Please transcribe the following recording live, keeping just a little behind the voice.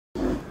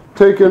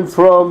Taken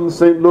from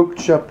St. Luke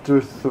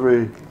chapter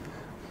 3.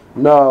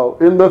 Now,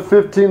 in the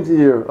 15th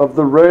year of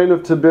the reign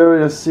of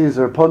Tiberius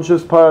Caesar,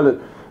 Pontius Pilate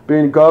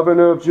being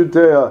governor of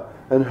Judea,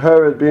 and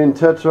Herod being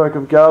tetrarch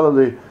of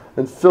Galilee,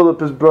 and Philip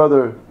his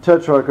brother,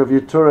 tetrarch of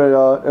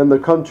Iturea, and the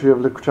country of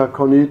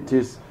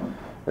Trachonitis,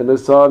 and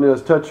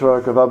Lysanias,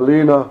 tetrarch of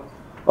Abilene,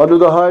 under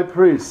the high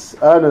priests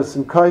Annas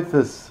and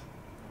Caiaphas,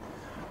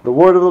 the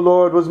word of the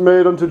Lord was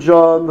made unto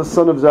John, the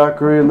son of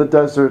Zachary, in the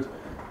desert.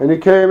 And he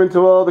came into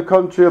all the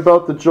country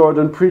about the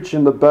Jordan,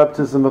 preaching the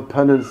baptism of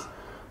penance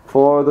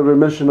for the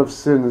remission of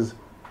sins.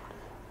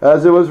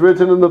 As it was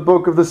written in the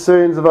book of the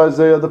sayings of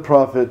Isaiah the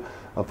prophet,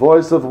 a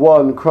voice of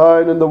one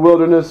crying in the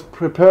wilderness,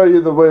 Prepare ye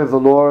the way of the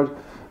Lord,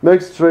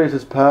 make straight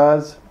his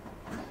paths.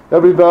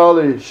 Every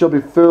valley shall be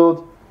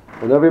filled,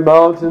 and every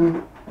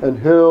mountain and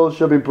hill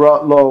shall be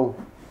brought low.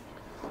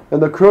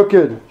 And the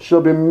crooked shall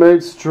be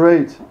made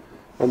straight,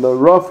 and the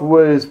rough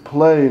ways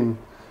plain,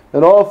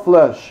 and all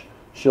flesh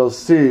shall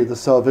see the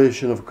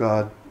salvation of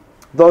God.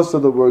 Thus are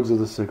the words of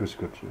the sacred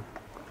Scripture.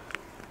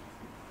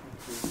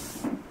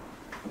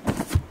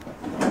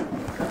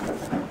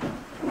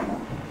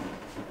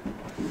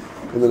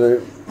 In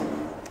the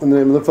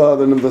name of the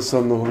Father, and of the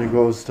Son, and the Holy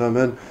Ghost.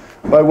 Amen.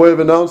 By way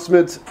of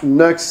announcement,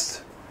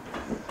 next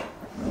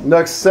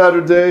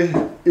Saturday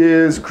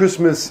is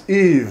Christmas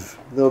Eve.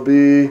 There'll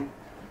be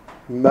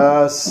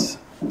Mass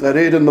at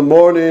 8 in the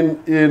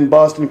morning in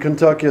Boston,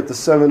 Kentucky at the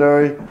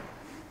seminary.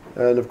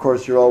 And of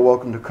course, you're all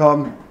welcome to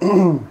come.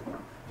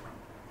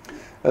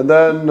 And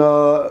then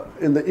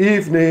in the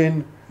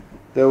evening,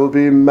 there will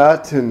be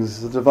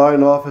Matins, the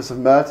Divine Office of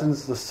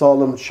Matins, the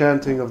solemn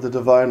chanting of the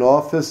Divine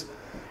Office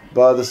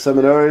by the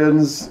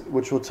seminarians,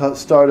 which will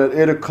start at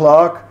 8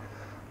 o'clock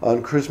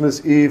on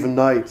Christmas Eve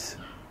night.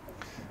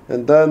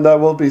 And then that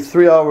will be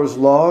 3 hours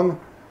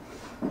long.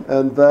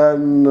 And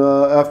then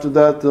after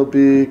that, there'll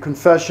be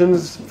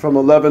confessions from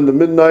 11 to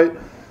midnight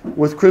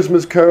with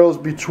Christmas carols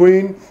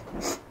between.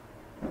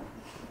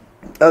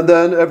 And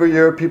then every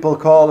year people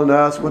call and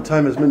ask, what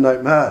time is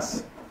midnight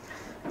mass?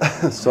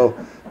 So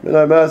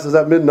midnight mass is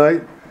at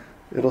midnight.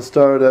 It'll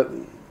start at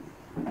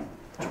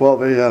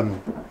 12 a.m.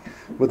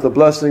 with the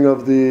blessing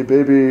of the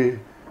baby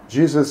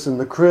Jesus in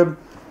the crib,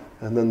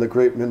 and then the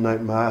great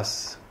midnight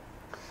mass.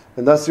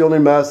 And that's the only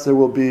mass there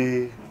will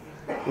be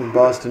in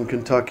Boston,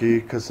 Kentucky,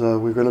 because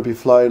we're going to be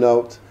flying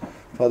out.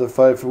 Father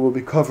Pfeiffer will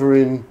be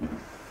covering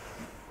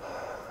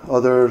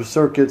other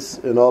circuits,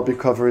 and I'll be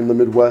covering the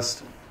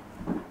Midwest.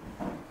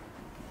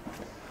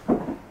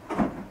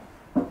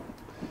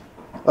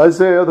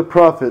 Isaiah the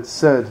prophet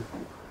said,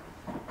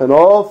 And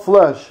all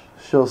flesh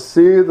shall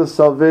see the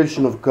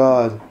salvation of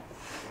God.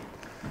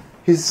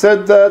 He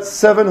said that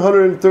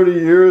 730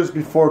 years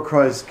before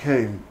Christ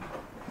came.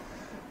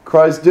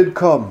 Christ did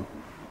come.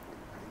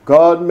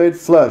 God made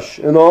flesh,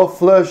 and all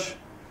flesh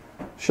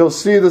shall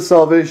see the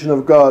salvation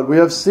of God. We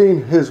have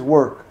seen his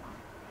work.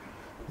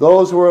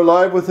 Those who were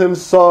alive with him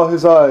saw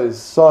his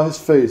eyes, saw his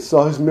face,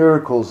 saw his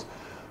miracles,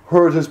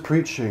 heard his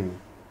preaching.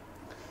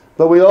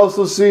 But we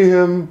also see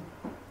him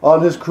on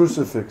his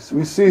crucifix.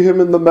 We see him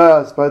in the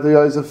Mass by the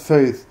eyes of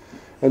faith.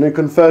 And in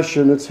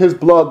confession, it's his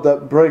blood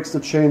that breaks the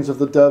chains of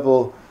the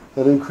devil,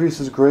 that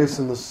increases grace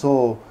in the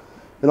soul.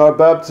 In our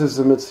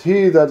baptism, it's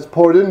he that's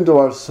poured into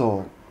our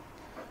soul.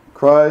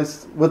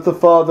 Christ, with the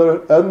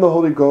Father and the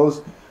Holy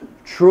Ghost,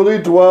 truly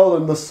dwell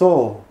in the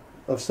soul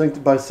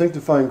by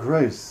sanctifying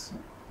grace.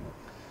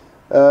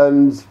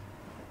 And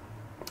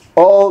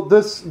all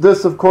this,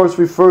 of course,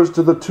 refers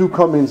to the two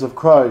comings of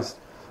Christ.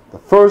 The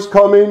first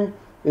coming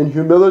in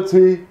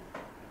humility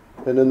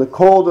and in the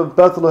cold of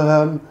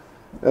Bethlehem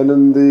and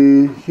in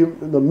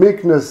the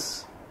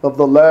meekness of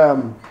the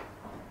Lamb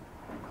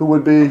who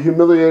would be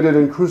humiliated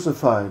and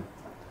crucified.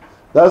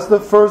 That's the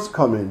first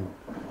coming.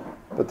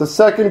 But the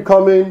second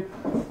coming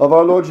of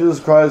our Lord Jesus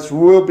Christ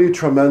will be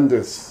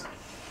tremendous.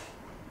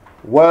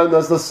 When,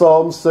 as the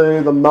Psalms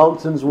say, the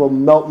mountains will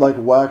melt like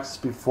wax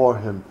before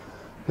him.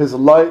 His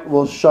light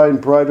will shine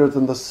brighter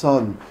than the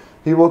sun.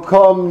 He will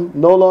come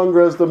no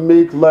longer as the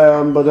meek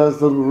lamb, but as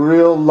the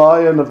real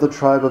lion of the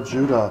tribe of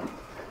Judah,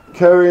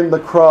 carrying the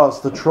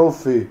cross, the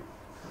trophy,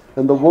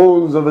 and the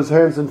wounds of his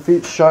hands and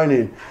feet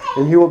shining.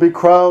 And he will be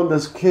crowned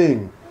as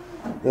king.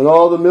 And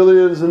all the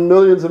millions and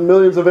millions and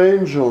millions of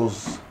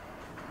angels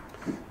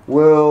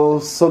will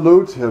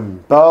salute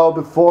him, bow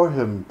before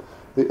him.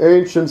 The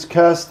ancients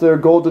cast their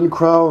golden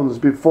crowns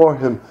before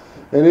him.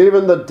 And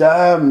even the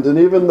damned and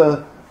even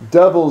the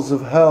devils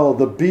of hell,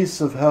 the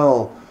beasts of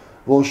hell,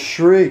 will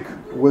shriek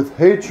with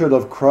hatred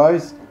of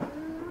Christ,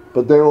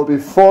 but they will be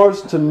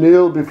forced to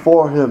kneel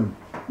before him.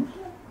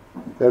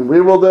 And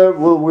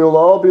we'll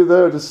all be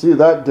there to see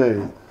that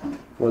day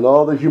when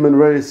all the human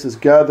race is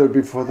gathered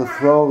before the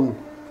throne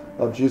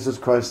of Jesus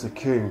Christ the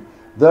King.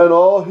 Then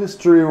all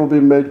history will be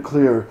made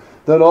clear.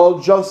 Then all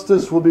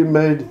justice will be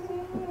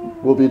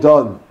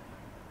done.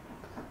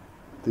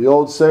 The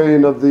old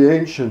saying of the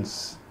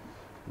ancients,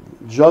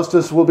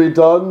 justice will be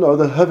done or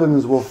the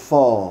heavens will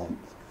fall.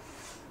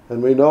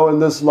 And we know in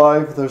this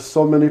life there's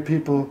so many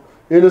people,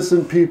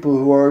 innocent people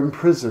who are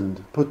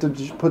imprisoned, put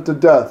to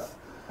death.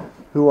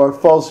 who are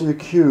falsely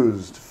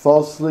accused,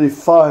 falsely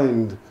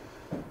fined,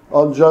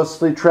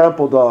 unjustly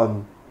trampled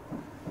on.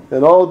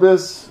 And all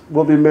this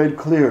will be made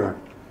clear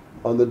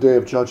on the day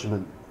of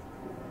judgment.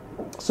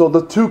 So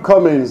the two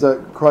comings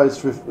that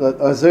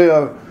that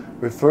Isaiah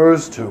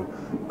refers to.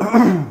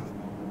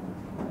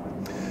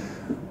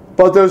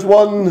 But there's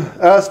one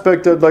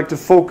aspect I'd like to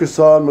focus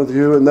on with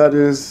you, and that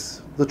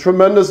is the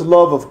tremendous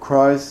love of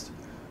Christ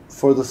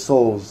for the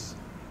souls.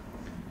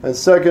 And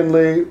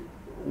secondly,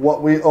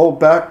 what we owe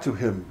back to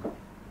him.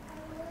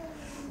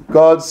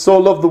 God so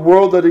loved the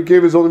world that he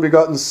gave his only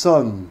begotten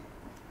Son,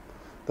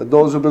 that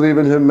those who believe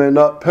in him may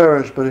not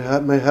perish,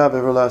 but may have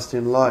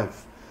everlasting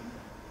life.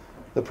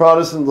 The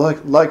Protestants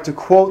like to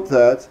quote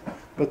that,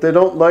 but they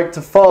don't like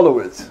to follow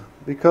it.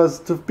 Because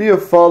to be a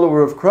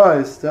follower of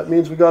Christ, that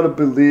means we got to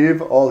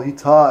believe all he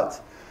taught.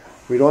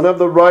 We don't have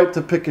the right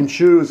to pick and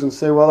choose and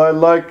say, well, I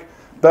like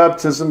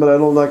baptism, but I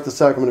don't like the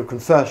sacrament of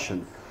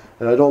confession.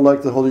 And I don't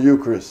like the Holy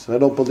Eucharist. And I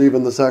don't believe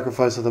in the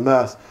sacrifice of the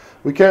Mass.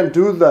 We can't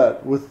do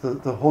that with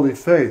the Holy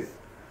Faith.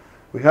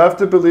 We have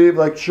to believe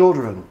like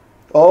children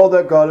all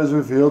that God has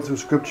revealed through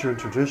Scripture and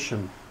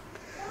tradition.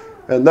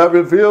 And that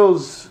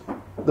reveals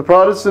the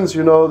Protestants,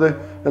 and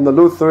the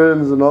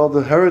Lutherans and all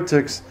the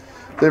heretics.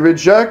 They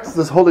reject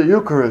this Holy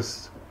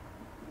Eucharist.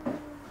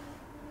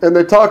 And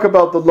they talk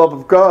about the love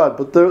of God,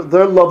 but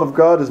their love of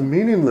God is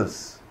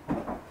meaningless.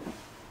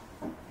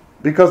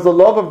 Because the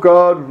love of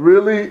God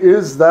really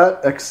is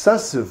that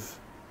excessive.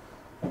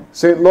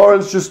 St.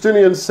 Lawrence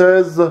Justinian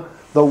says the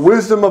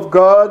wisdom of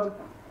God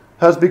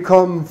has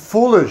become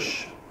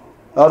foolish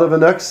out of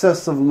an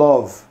excess of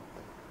love.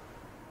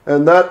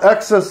 And that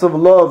excess of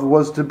love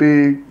was to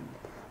be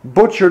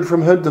butchered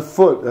from head to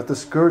foot at the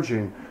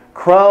scourging,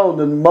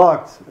 crowned and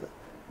mocked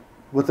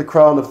with the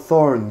crown of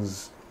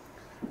thorns,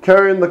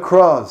 carrying the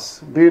cross,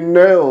 being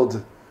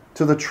nailed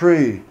to the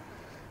tree,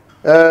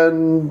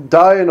 and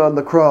dying on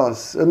the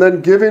cross, and then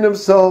giving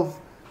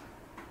himself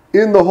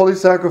in the holy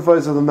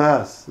sacrifice of the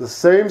Mass, the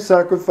same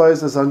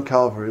sacrifice as on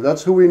Calvary.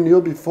 That's who we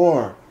kneel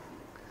before.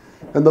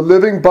 And the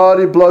living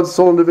body, blood,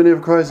 soul, and divinity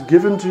of Christ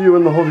given to you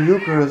in the Holy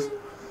Eucharist.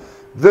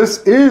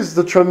 This is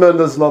the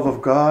tremendous love of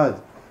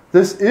God.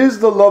 This is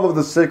the love of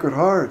the Sacred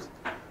Heart.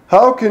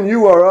 How can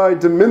you or I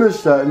diminish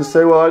that and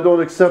say, well, I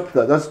don't accept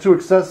that. That's too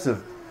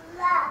excessive.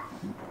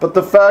 But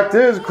the fact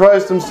is,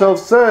 Christ himself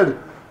said,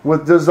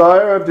 with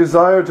desire, I have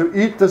desire to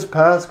eat this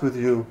Pasch with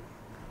you.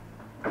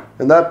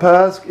 And that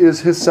Pasch is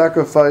his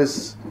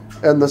sacrifice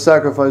and the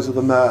sacrifice of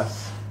the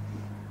Mass.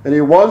 And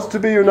he wants to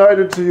be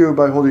united to you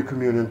by Holy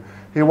Communion.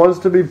 He wants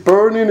to be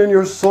burning in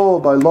your soul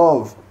by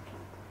love.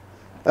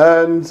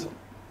 And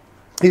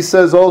he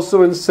says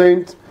also in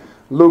St.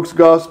 Luke's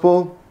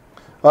Gospel,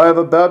 I have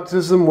a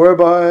baptism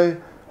whereby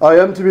I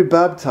am to be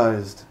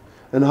baptized,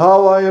 and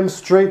how I am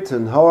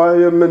straitened, how I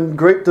am in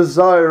great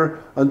desire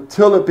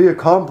until it be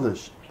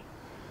accomplished.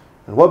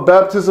 And what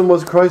baptism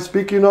was Christ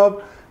speaking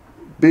of?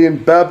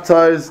 Being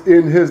baptized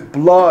in his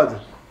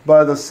blood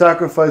by the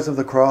sacrifice of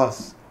the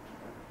cross.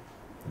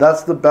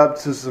 That's the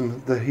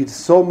baptism that he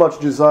so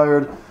much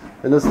desired,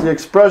 and it's the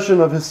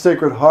expression of his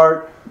Sacred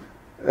Heart,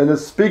 and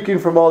it's speaking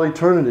from all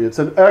eternity. It's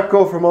an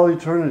echo from all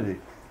eternity.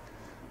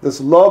 This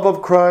love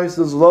of Christ,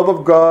 this love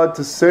of God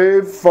to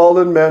save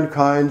fallen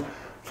mankind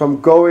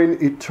from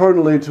going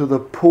eternally to the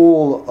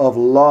pool of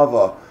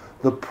lava,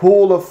 the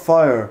pool of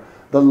fire,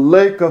 the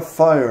lake of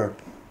fire,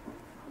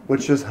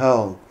 which is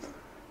hell,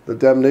 the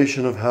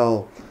damnation of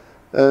hell.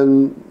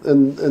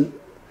 And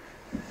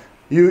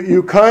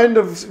you kind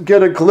of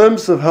get a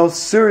glimpse of how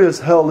serious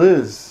hell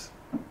is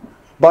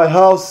by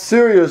how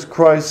serious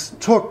Christ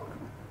took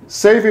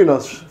saving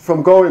us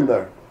from going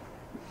there.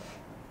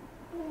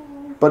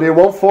 But he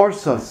won't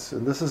force us,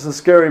 and this is the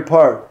scary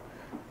part.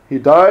 He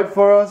died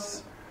for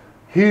us.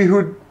 He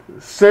who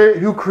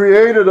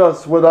created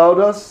us without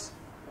us,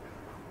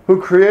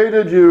 who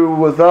created you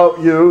without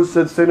you,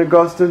 said St.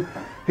 Augustine,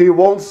 he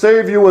won't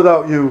save you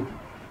without you.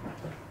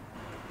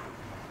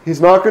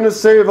 He's not going to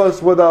save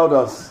us without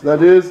us.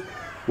 That is,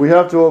 we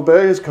have to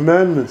obey his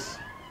commandments.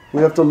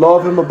 We have to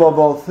love him above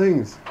all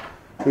things.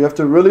 We have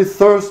to really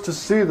thirst to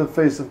see the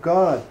face of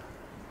God.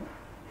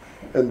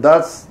 And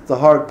that's the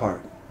hard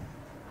part.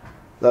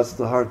 That's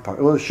the hard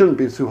part. Well, it shouldn't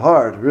be too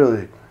hard,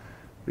 really,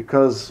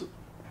 because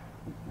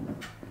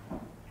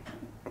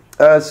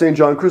as St.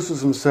 John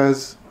Chrysostom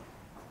says,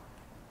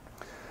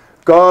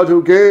 God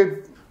who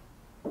gave,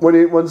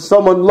 when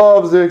someone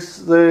loves,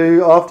 they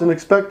often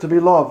expect to be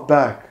loved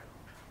back.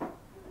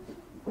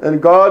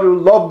 And God who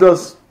loved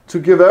us to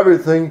give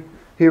everything,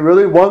 he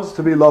really wants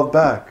to be loved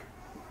back.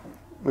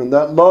 And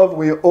that love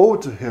we owe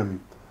to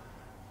him.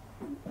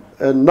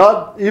 And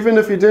not, even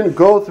if he didn't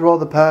go through all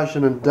the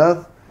passion and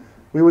death,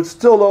 we would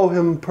still owe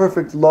him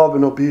perfect love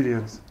and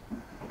obedience.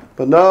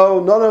 But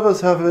now none of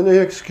us have any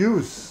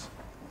excuse.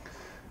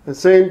 And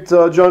St.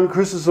 John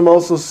Chrysostom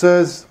also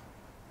says,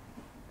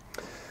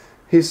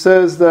 he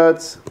says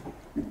that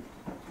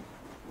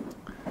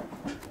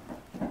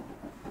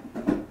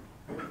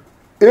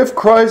if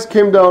Christ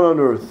came down on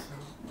earth,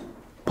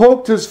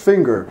 poked his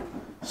finger,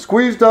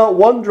 squeezed out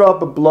one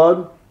drop of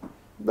blood,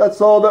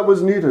 That's all that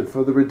was needed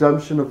for the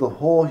redemption of the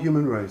whole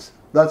human race.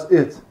 That's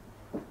it.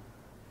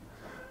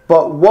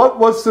 But what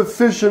was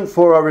sufficient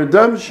for our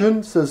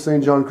redemption, says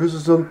St. John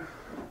Chrysostom,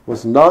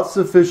 was not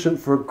sufficient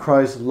for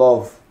Christ's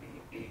love.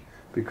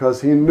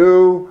 Because he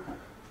knew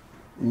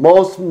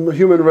most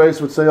human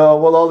race would say, oh,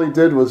 well, all he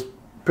did was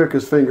prick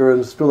his finger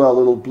and spill out a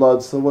little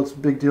blood, so what's the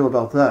big deal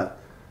about that?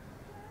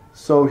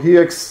 So he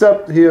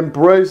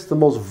embraced the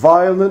most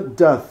violent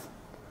death,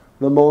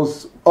 the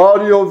most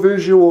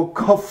audiovisual,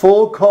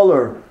 full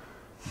color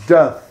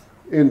death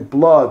in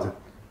blood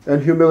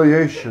and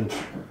humiliation,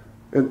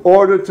 in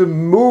order to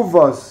move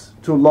us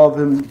to love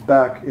him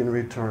back in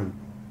return.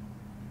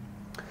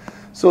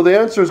 So the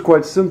answer is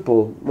quite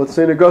simple. What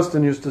St.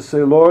 Augustine used to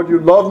say, Lord, you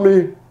love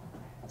me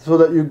so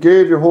that you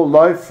gave your whole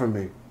life for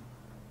me.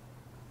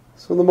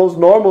 So the most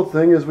normal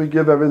thing is we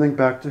give everything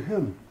back to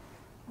him.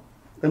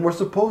 And we're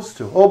supposed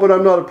to. Oh, but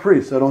I'm not a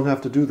priest. I don't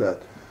have to do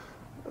that.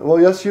 Well,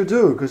 yes, you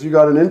do, because you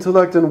got an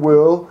intellect and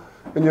will,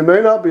 and you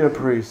may not be a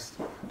priest,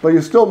 but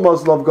you still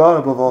must love God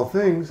above all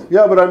things.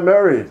 Yeah, but I'm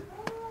married.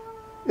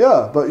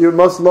 Yeah, but you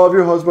must love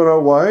your husband or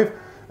wife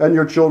and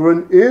your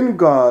children in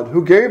God,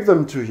 who gave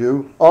them to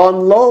you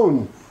on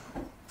loan.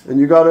 And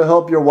you got to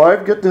help your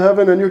wife get to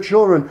heaven and your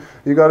children.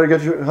 You got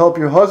to help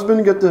your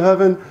husband get to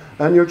heaven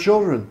and your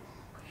children.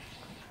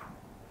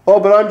 Oh,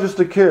 but I'm just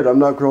a kid. I'm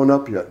not grown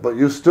up yet. But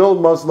you still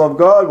must love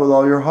God with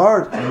all your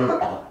heart.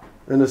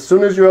 And as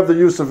soon as you have the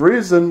use of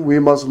reason, we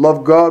must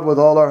love God with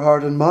all our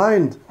heart and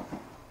mind.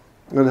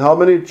 And how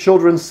many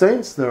children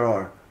saints there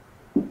are?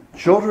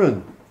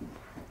 Children,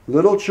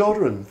 little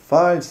children,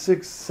 5,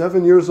 6,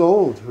 7 years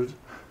old,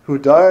 who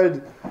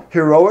died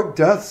heroic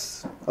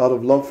deaths out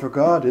of love for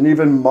God, and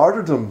even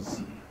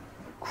martyrdoms,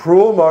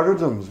 cruel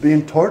martyrdoms,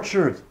 being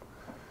tortured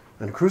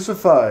and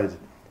crucified,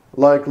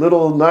 like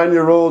little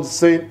 9-year-old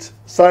Saint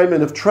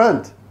Simon of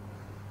Trent.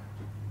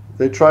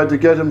 They tried to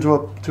get him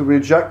to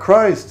reject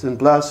Christ and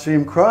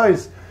blaspheme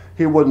Christ.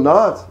 He would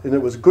not, and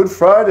it was Good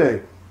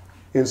Friday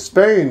in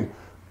Spain,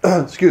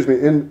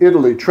 in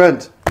Italy,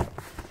 Trent.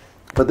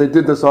 But they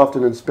did this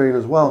often in Spain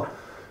as well.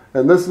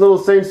 And this little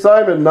Saint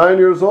Simon, 9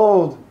 years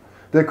old,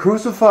 they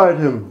crucified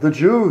him, the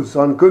Jews,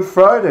 on Good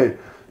Friday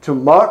to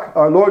mock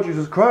our Lord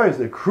Jesus Christ.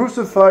 They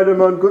crucified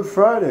him on Good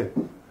Friday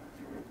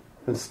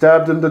and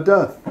stabbed him to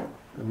death.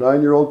 A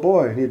 9-year-old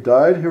boy, and he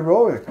died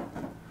heroic.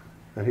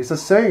 And he's a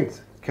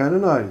saint,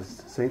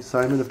 canonized, Saint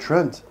Simon of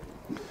Trent.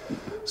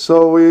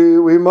 So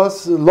we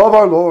must love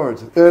our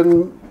Lord.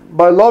 And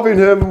by loving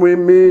him,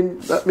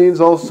 that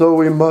means also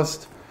we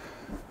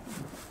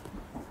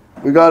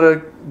got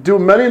to do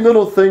many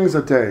little things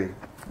a day.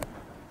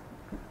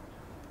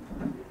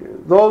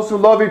 Those who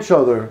love each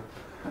other,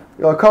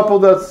 a couple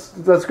that's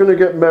going to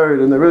get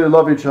married and they really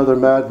love each other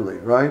madly,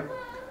 right?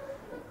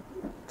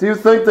 Do you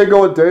think they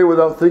go a day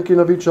without thinking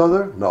of each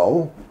other?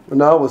 No.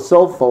 Now with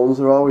cell phones,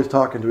 they're always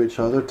talking to each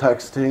other,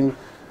 texting.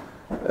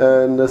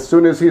 And as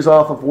soon as he's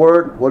off of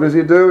work, what does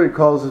he do? He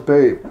calls his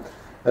babe.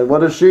 And what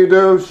does she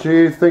do?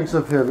 She thinks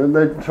of him. And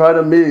they try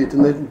to meet.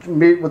 And they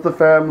meet with the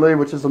family,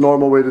 which is the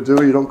normal way to do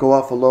it. You don't go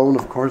off alone,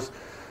 of course,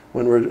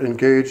 when we're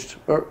engaged,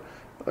 or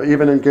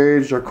even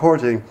engaged or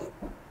courting.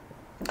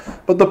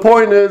 But the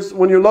point is,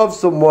 when you love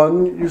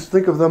someone, you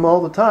think of them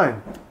all the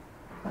time.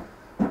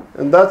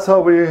 And that's how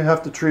we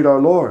have to treat our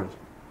Lord.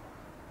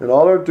 In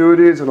all our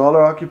duties and all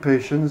our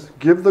occupations,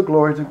 give the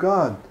glory to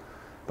God.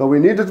 But we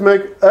need to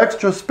make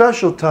extra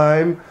special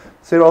time.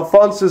 St.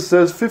 Alphonsus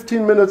says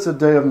 15 minutes a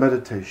day of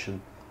meditation.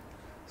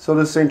 So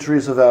does St.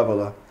 Teresa of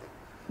Avila.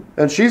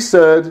 And she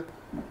said,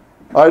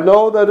 I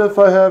know that if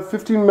I have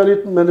 15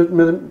 minutes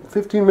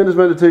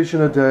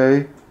meditation a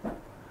day,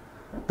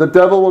 the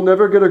devil will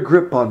never get a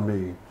grip on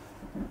me.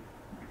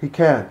 He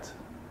can't,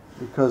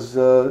 because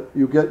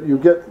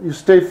you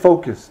stay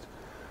focused.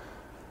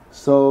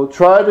 So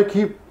try to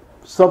keep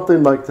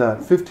something like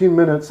that, 15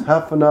 minutes,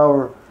 half an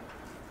hour.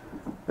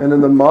 And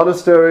in the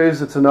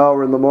monasteries, it's an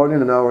hour in the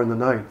morning, an hour in the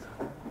night,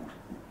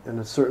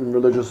 in certain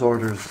religious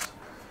orders.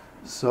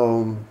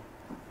 So,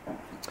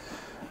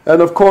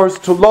 and of course,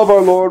 to love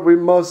our Lord, we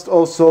must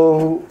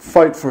also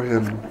fight for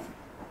him.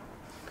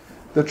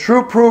 The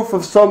true proof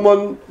of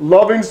someone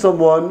loving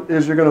someone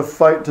is you're going to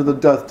fight to the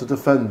death to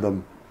defend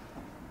them.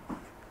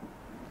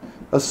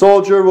 A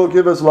soldier will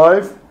give his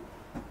life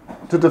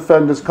to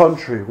defend his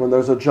country when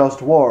there's a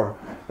just war.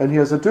 And he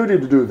has a duty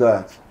to do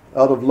that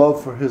out of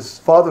love for his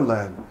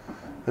fatherland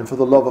and for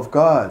the love of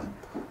God.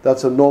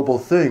 That's a noble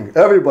thing.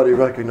 Everybody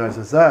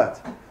recognizes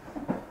that.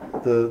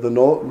 The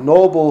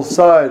noble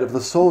side of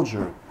the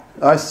soldier.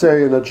 I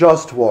say in a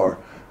just war,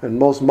 and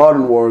most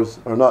modern wars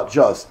are not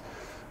just,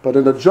 but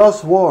in a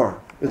just war,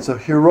 it's a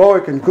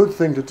heroic and good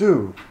thing to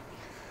do.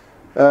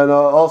 And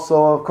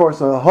also, of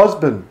course, a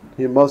husband,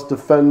 he must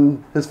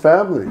defend his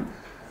family.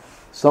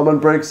 Someone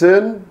breaks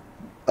in,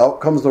 out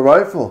comes the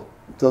rifle.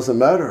 It doesn't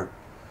matter.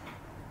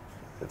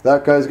 If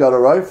that guy's got a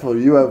rifle,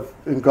 you have,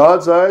 in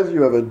God's eyes,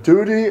 you have a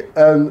duty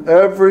and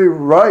every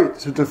right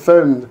to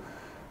defend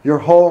your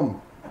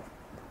home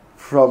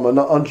from an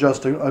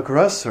unjust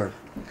aggressor.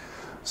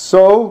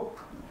 So,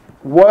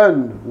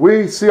 when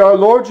we see our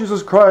Lord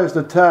Jesus Christ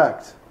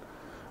attacked,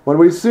 when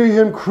we see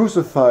him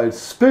crucified,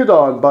 spit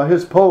on by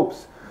his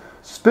popes,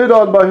 spit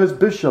on by his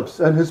bishops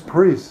and his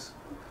priests,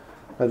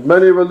 and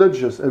many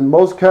religious and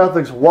most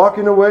Catholics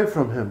walking away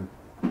from him,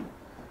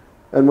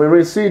 and when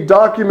we see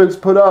documents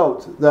put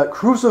out that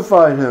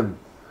crucify him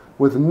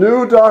with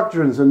new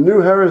doctrines and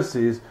new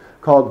heresies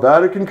called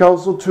Vatican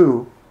Council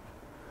II,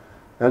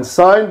 and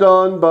signed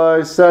on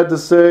by, sad to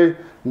say,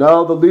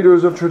 now the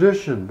leaders of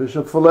tradition,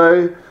 Bishop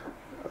Fillet,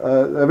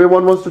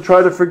 everyone wants to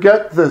try to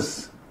forget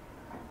this.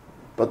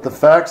 But the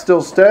fact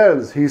still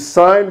stands. He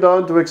signed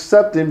on to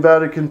accepting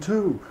Vatican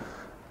II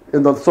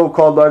in the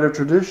so-called light of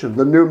tradition,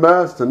 the new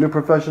Mass, the new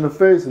profession of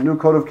faith, the new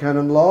code of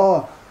canon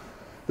law.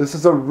 This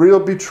is a real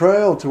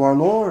betrayal to our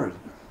Lord.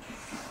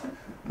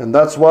 And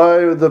that's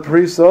why the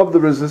priests of the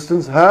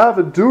resistance have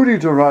a duty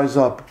to rise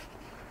up,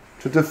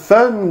 to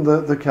defend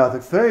the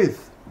Catholic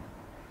faith.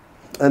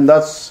 And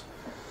that's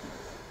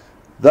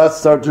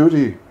our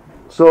duty.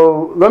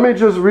 So let me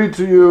just read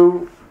to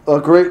you a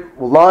great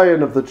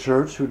lion of the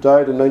church who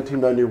died in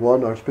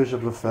 1991,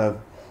 Archbishop Lefebvre.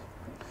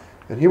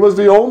 And he was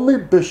the only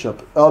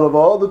bishop out of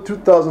all the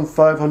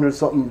 2,500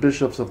 something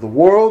bishops of the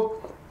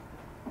world.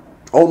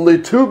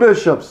 Only 2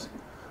 bishops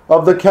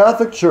of the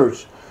Catholic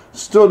Church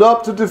stood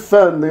up to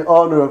defend the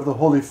honor of the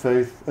Holy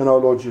Faith and our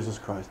Lord Jesus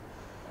Christ.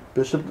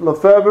 Bishop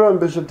Lefebvre and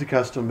Bishop de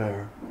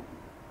Castelmare.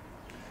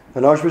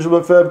 And Archbishop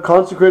Lefebvre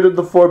consecrated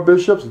the 4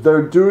 bishops.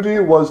 Their duty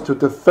was to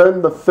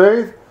defend the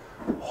faith,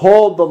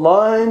 hold the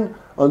line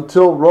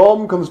until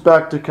Rome comes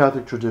back to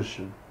Catholic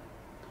tradition.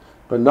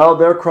 But now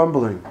they're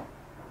crumbling.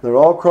 They're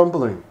all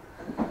crumbling.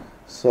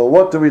 So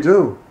what do we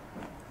do?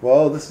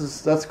 Well,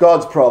 that's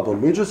God's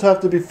problem. We just have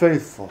to be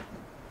faithful.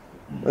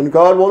 And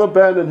God won't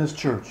abandon his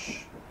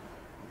church.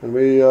 And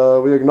we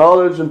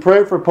acknowledge and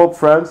pray for Pope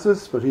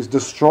Francis, but he's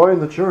destroying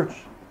the church.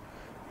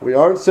 We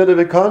aren't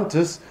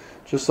sedevacantists,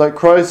 just like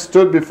Christ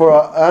stood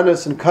before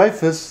Annas and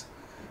Caiaphas.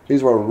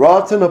 These were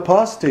rotten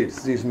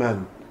apostates, these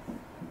men.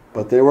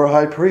 But they were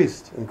high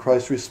priests, and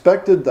Christ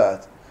respected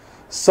that.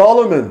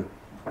 Solomon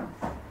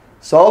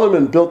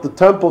built the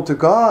temple to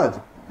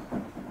God.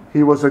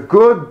 He was a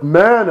good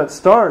man at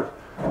start.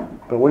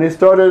 But when he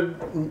started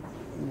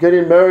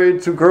getting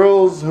married to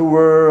girls who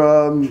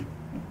were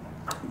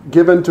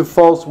given to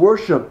false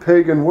worship,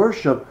 pagan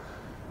worship,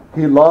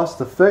 he lost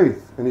the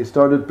faith, and he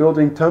started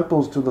building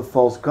temples to the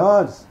false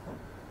gods.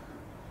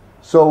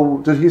 So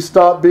did he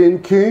stop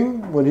being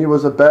king when he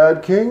was a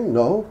bad king?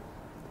 No.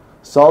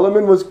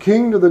 Solomon was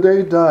king to the day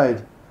he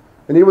died,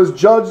 and he was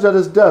judged at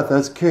his death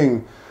as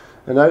king.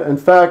 And in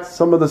fact,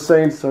 some of the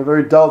saints are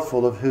very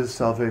doubtful of his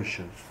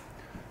salvation,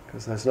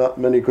 because there's not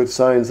many good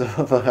signs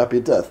of a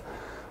happy death.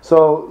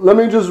 So let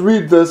me just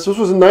read this. This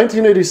was in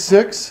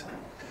 1986.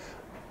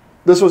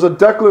 This was a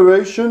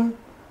declaration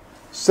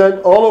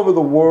sent all over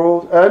the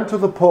world and to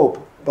the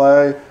Pope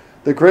by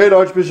the great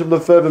Archbishop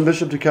Lefebvre and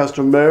Bishop de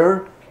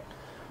Castelmare.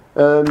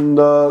 And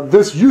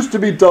this used to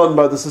be done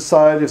by the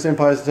Society of St.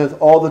 Pius X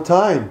all the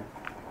time.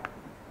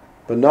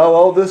 But now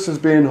all this is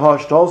being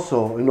hushed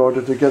also in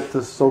order to get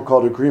this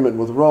so-called agreement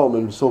with Rome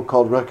and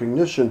so-called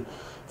recognition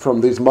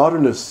from these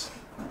modernists.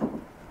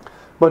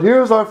 But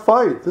here's our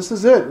fight. This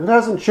is it. It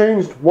hasn't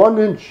changed 1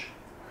 inch.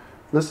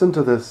 Listen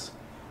to this.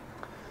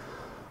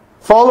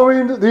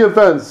 Following the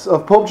events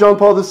of Pope John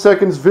Paul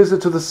II's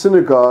visit to the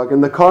synagogue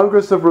and the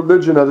Congress of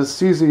Religion at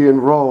Assisi in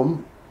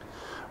Rome,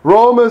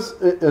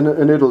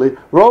 in Italy,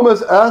 Rome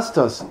has asked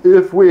us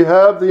if we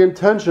have the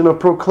intention of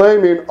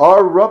proclaiming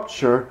our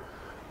rupture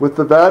with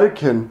the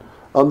Vatican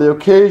on the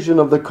occasion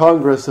of the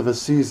Congress of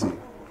Assisi.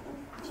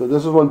 So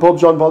this is when Pope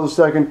John Paul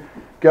II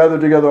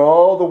gathered together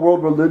all the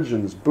world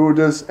religions,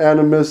 Buddhists,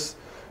 animists,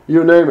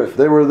 you name it.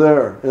 They were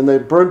there. And they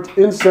burnt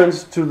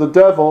incense to the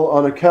devil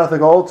on a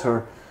Catholic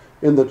altar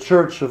in the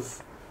church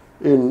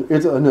in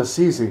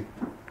Assisi.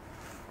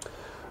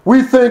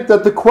 We think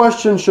that the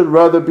question should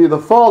rather be the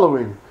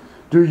following.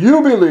 Do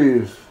you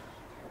believe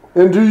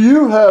and do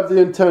you have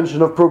the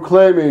intention of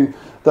proclaiming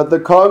that the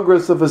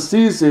Congress of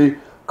Assisi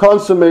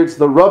consummates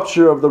the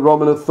rupture of the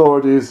Roman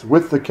authorities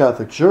with the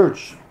Catholic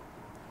Church?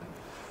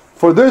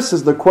 For this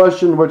is the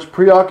question which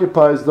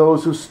preoccupies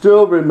those who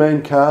still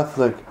remain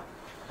Catholic.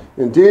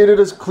 Indeed, it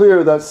is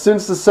clear that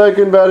since the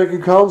Second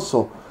Vatican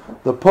Council,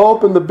 the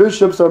Pope and the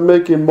bishops are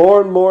making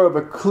more and more of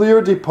a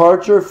clear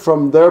departure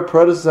from their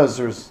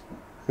predecessors.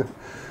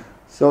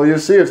 So you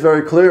see, it's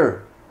very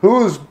clear.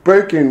 Who's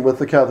breaking with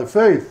the Catholic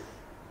faith?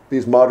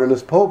 These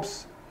modernist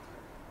popes.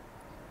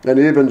 And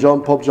even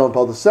Pope John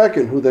Paul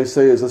II, who they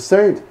say is a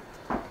saint.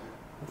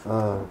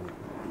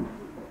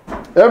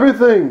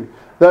 Everything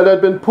that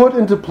had been put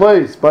into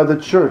place by the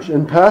Church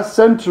in past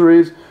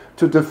centuries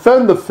to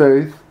defend the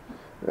faith,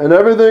 and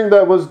everything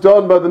that was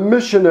done by the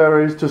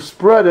missionaries to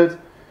spread it,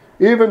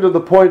 even to the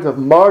point of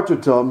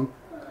martyrdom,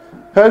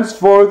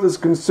 henceforth is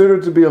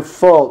considered to be a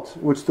fault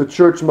which the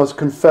Church must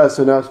confess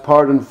and ask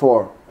pardon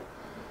for.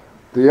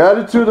 The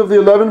attitude of the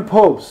 11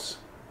 popes,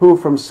 who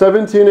from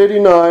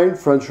 1789,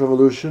 French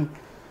Revolution,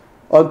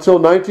 until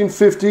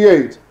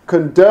 1958,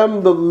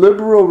 condemned the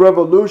liberal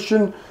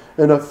revolution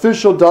in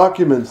official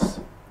documents,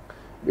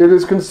 It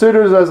is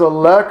considered as a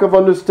lack of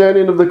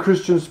understanding of the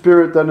Christian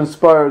spirit that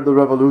inspired the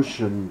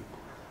revolution.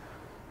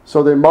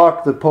 So they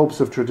mock the popes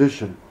of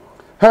tradition.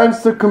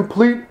 Hence the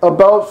complete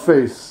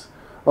about-face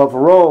of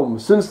Rome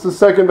since the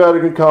Second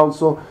Vatican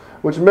Council,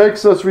 which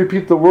makes us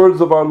repeat the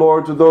words of our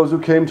Lord to those who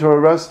came to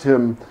arrest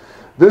him.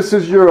 This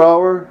is your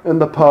hour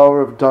and the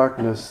power of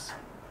darkness.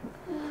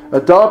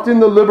 Adopting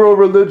the liberal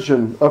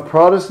religion of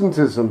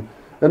Protestantism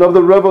and of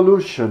the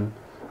Revolution,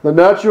 the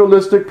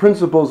naturalistic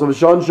principles of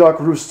Jean-Jacques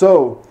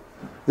Rousseau,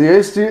 the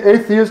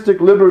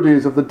atheistic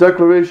liberties of the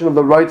Declaration of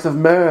the Rights of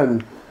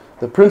Man,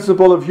 the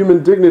principle of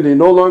human dignity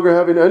no longer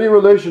having any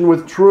relation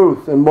with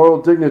truth and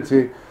moral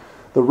dignity,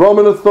 the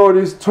Roman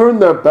authorities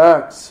turned their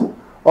backs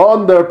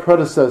on their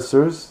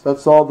predecessors,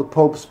 that's all the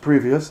popes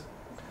previous,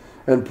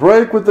 and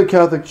break with the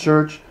Catholic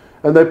Church,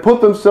 and they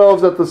put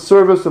themselves at the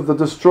service of the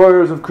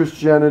destroyers of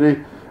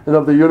Christianity and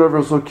of the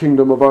universal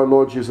kingdom of our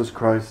Lord Jesus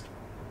Christ.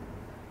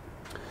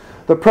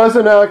 The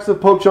present acts of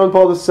Pope John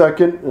Paul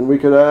II, and we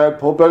could add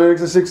Pope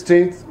Benedict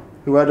XVI,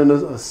 who had an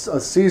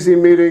Assisi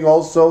meeting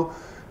also,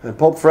 and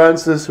Pope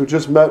Francis, who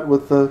just met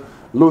with the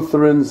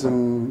Lutherans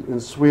in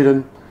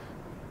Sweden.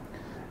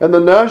 And the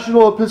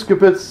national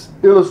episcopates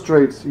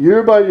illustrates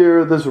year by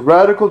year this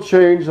radical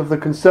change of the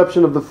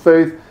conception of the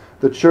faith,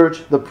 the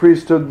church, the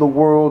priesthood, the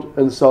world,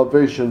 and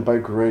salvation by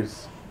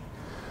grace.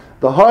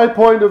 The high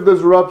point of this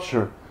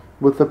rupture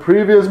with the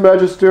previous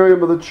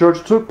magisterium of the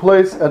church took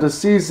place at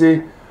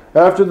Assisi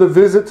after the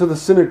visit to the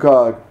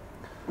synagogue.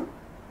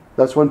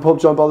 That's when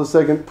Pope John Paul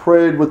II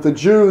prayed with the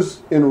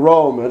Jews in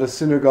Rome, at a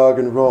synagogue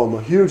in Rome.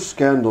 A huge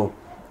scandal.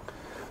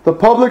 The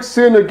public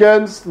sin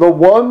against the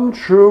one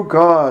true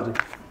God,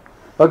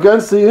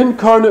 against the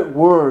incarnate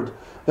Word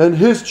and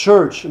His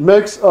church,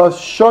 makes us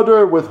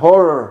shudder with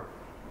horror.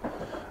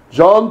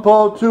 John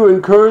Paul II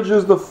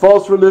encourages the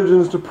false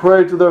religions to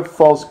pray to their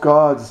false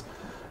gods.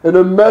 An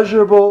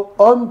immeasurable,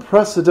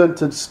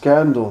 unprecedented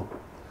scandal.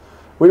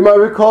 We might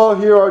recall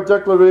here our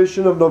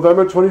declaration of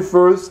November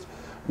 21st,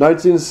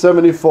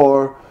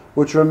 1974,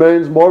 which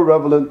remains more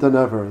relevant than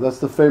ever. That's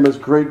the famous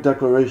Great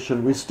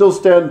Declaration. We still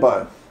stand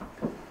by it.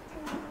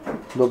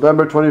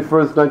 November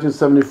 21st,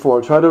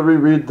 1974. Try to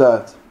reread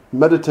that.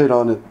 Meditate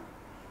on it.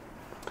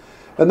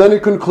 And then he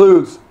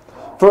concludes,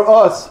 for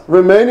us,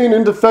 remaining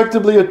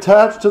indefectibly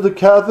attached to the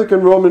Catholic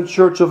and Roman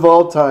Church of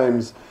all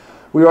times,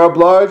 we are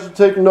obliged to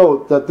take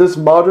note that this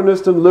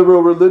modernist and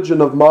liberal religion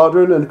of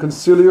modern and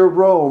conciliar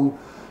Rome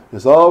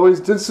is always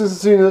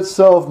distancing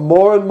itself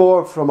more and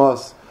more from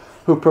us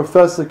who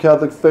profess the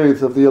Catholic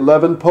faith of the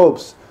 11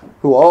 popes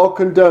who all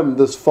condemn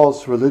this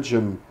false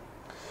religion.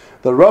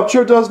 The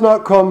rupture does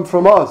not come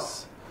from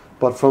us,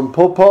 but from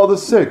Pope Paul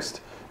VI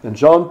and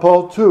John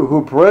Paul II,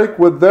 who break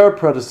with their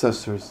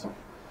predecessors.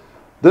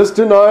 This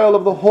denial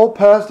of the whole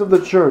past of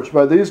the Church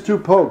by these two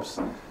popes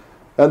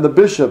and the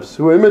bishops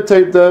who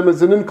imitate them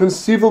is an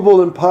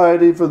inconceivable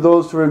impiety for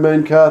those who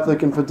remain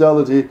Catholic in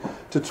fidelity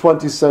to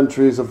 20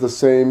 centuries of the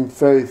same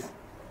faith.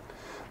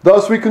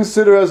 Thus we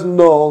consider as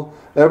null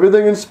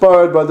everything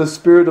inspired by the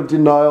spirit of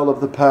denial of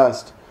the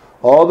past,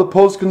 all the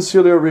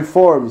post-conciliar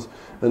reforms,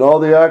 and all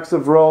the acts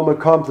of Rome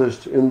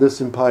accomplished in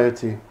this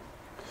impiety.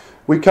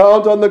 We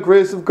count on the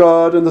grace of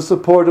God and the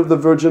support of the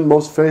Virgin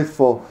most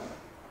faithful,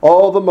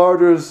 all the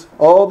martyrs,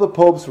 all the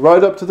popes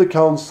right up to the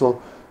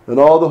council, and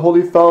all the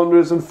holy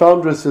founders and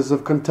foundresses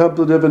of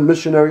contemplative and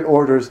missionary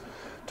orders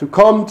to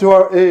come to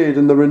our aid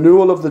in the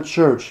renewal of the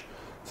Church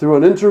through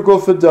an integral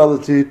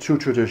fidelity to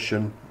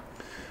tradition.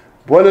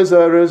 Buenos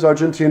Aires,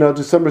 Argentina,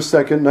 December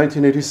 2nd,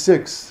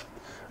 1986.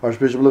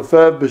 Archbishop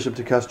Lefebvre, Bishop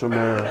de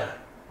Castelmera.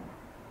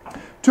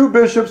 Two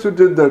bishops who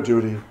did their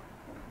duty.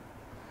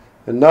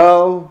 And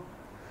now,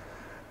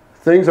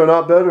 things are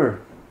not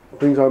better.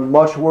 Things are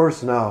much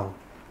worse now.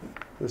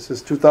 This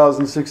is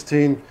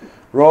 2016.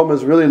 Rome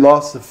has really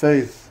lost the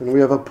faith. And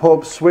we have a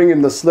pope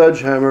swinging the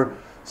sledgehammer,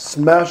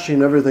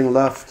 smashing everything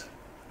left.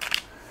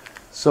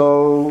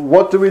 So,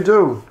 what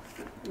do?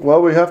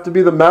 Well, we have to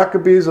be the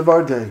Maccabees of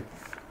our day.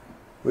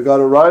 We got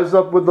to rise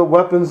up with the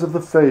weapons of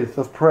the faith,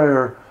 of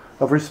prayer,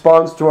 of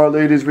response to Our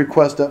Lady's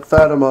request at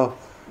Fatima,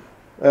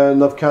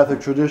 and of Catholic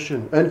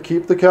tradition, and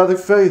keep the Catholic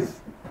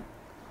faith.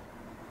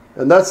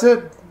 And that's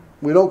it.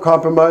 We don't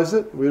compromise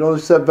it. We don't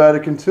accept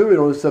Vatican II. We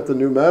don't accept the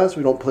new Mass.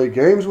 We don't play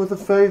games with the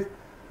faith.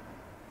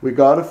 We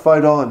got to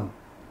fight on.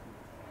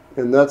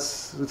 And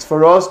it's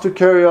for us to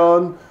carry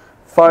on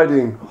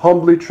fighting,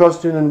 humbly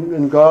trusting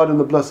in God and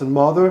the Blessed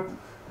Mother.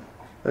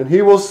 And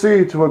He will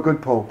see to a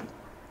good Pope.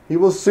 He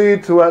will see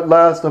to at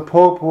last a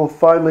Pope who will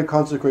finally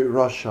consecrate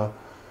Russia.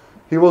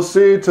 He will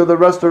see to the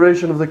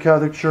restoration of the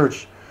Catholic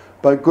Church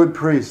by good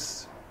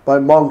priests, by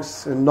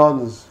monks and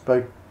nuns,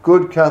 by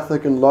good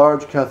Catholic and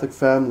large Catholic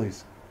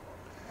families.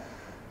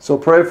 So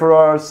pray for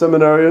our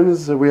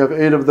seminarians. We have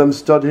 8 of them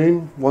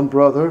studying, 1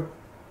 brother.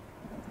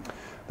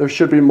 There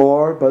should be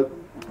more, but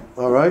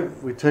all right,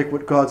 we take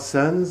what God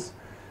sends.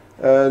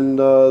 And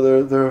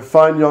they're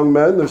fine young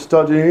men. They're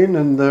studying,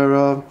 and they're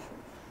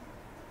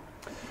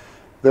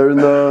in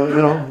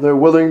the, they're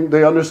willing,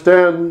 they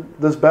understand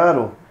this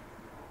battle.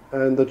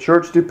 And the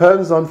church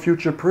depends on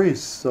future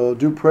priests, so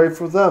do pray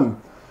for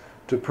them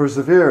to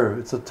persevere.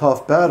 It's a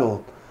tough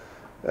battle.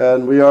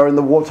 And we are in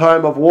the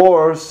time of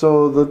war,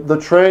 so the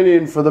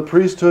training for the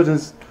priesthood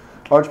is,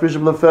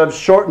 Archbishop Lefebvre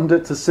shortened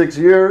it to 6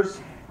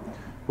 years,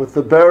 with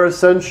the bare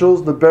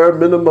essentials, the bare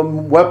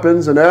minimum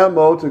weapons and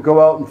ammo to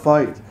go out and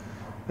fight.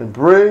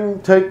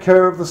 And take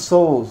care of the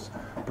souls.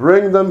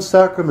 Bring them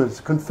sacraments,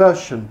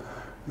 confession,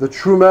 the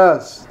true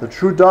Mass, the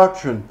true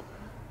doctrine,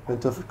 and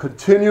to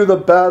continue the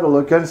battle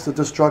against the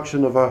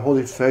destruction of our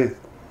holy faith.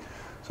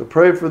 So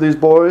pray for these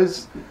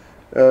boys,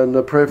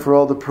 and pray for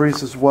all the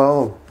priests as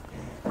well.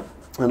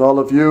 And all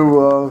of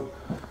you,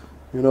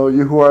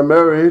 you who are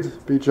married,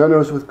 be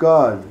generous with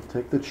God.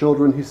 Take the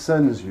children He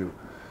sends you.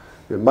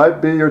 It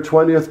might be your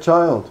 20th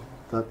child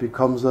that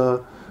becomes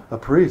a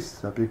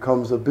priest, that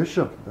becomes a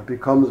bishop, that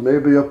becomes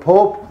maybe a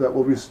pope that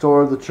will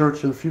restore the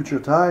church in future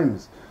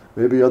times,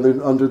 maybe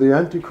under the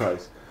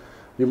Antichrist.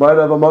 You might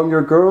have among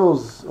your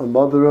girls a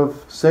mother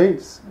of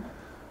saints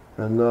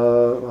and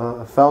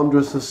a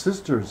foundress of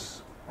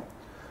sisters.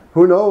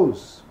 Who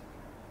knows?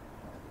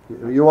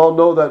 You all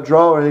know that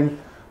drawing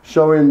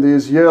showing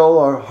these Yale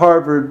or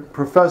Harvard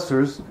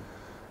professors,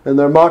 and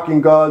they're mocking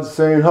God,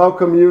 saying, "How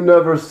come you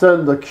never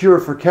send the cure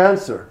for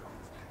cancer?"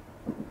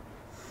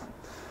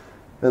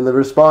 And the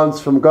response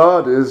from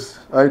God is,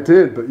 "I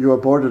did, but you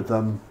aborted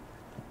them."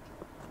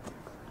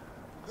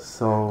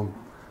 So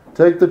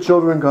take the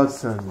children God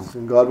sends,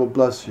 and God will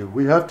bless you.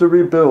 We have to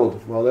rebuild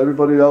while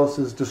everybody else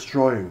is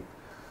destroying.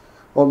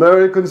 O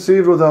Mary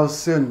conceived without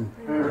sin.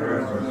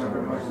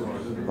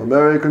 O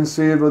Mary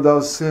conceived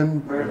without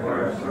sin.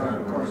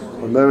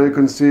 O Mary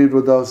conceived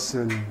without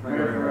sin. In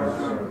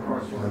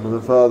the name of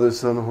the Father,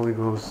 Son, and Holy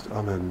Ghost.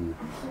 Amen.